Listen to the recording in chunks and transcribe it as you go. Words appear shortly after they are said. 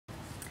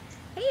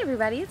Hey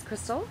everybody, it's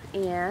Crystal,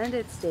 and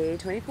it's day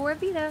 24 of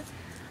Veda.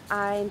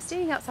 I'm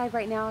standing outside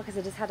right now because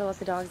I just had to let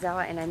the dogs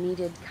out and I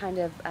needed kind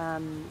of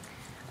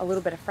a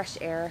little bit of fresh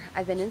air.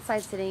 I've been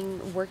inside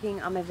sitting, working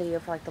on my video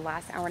for like the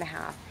last hour and a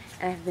half,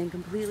 and I've been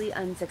completely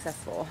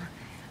unsuccessful.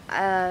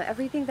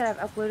 Everything that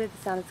I've uploaded,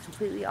 the sound is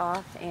completely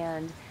off,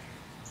 and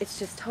it's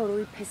just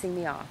totally pissing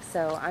me off.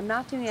 So I'm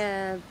not doing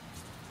an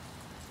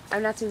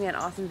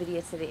awesome video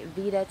today.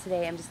 Veda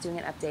today. I'm just doing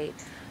an update.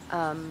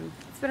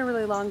 It's been a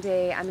really long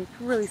day. I'm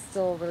really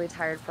still really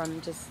tired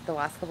from just the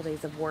last couple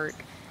days of work.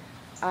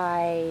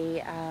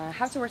 I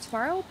have to work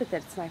tomorrow, but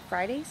that's my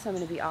Friday, so I'm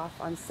going to be off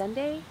on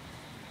Sunday.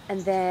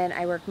 And then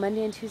I work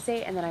Monday and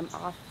Tuesday, and then I'm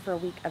off for a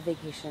week of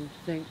vacation.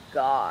 Thank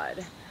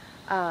God.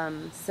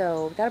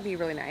 So that'll be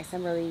really nice.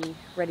 I'm really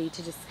ready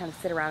to just kind of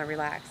sit around and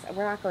relax.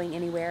 We're not going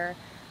anywhere.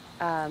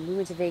 We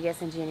went to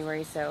Vegas in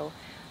January, so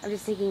I'm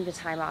just taking the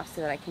time off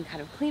so that I can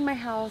kind of clean my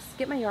house,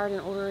 get my yard in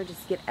order,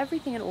 just get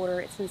everything in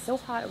order. It's been so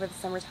hot over the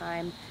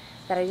summertime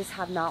that I just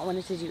have not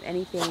wanted to do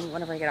anything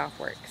whenever I get off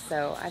work.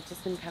 So I've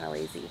just been kind of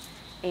lazy,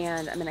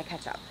 and I'm going to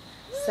catch up.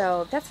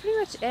 So that's pretty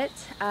much it.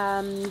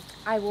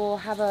 I will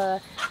have a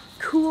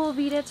cool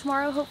Veda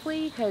tomorrow,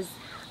 hopefully, because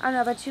I don't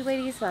know about you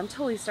ladies, but I'm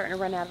totally starting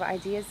to run out of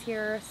ideas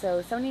here.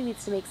 So somebody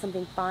needs to make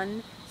something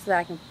fun so that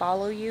I can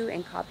follow you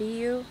and copy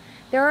you.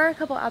 There are a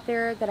couple out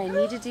there that I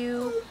need to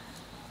do,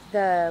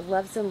 the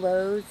loves and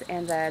lows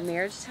and the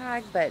marriage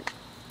tag, but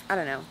I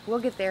don't know. We'll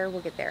get there.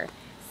 We'll get there.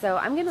 So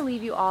I'm going to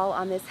leave you all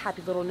on this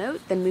happy little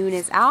note. The moon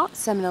is out,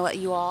 so I'm going to let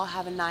you all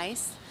have a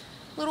nice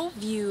little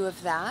view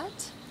of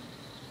that.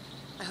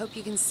 I hope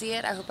you can see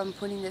it. I hope I'm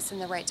pointing this in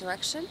the right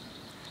direction.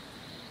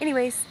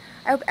 Anyways,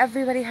 I hope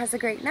everybody has a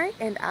great night,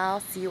 and I'll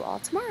see you all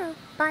tomorrow.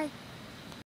 Bye.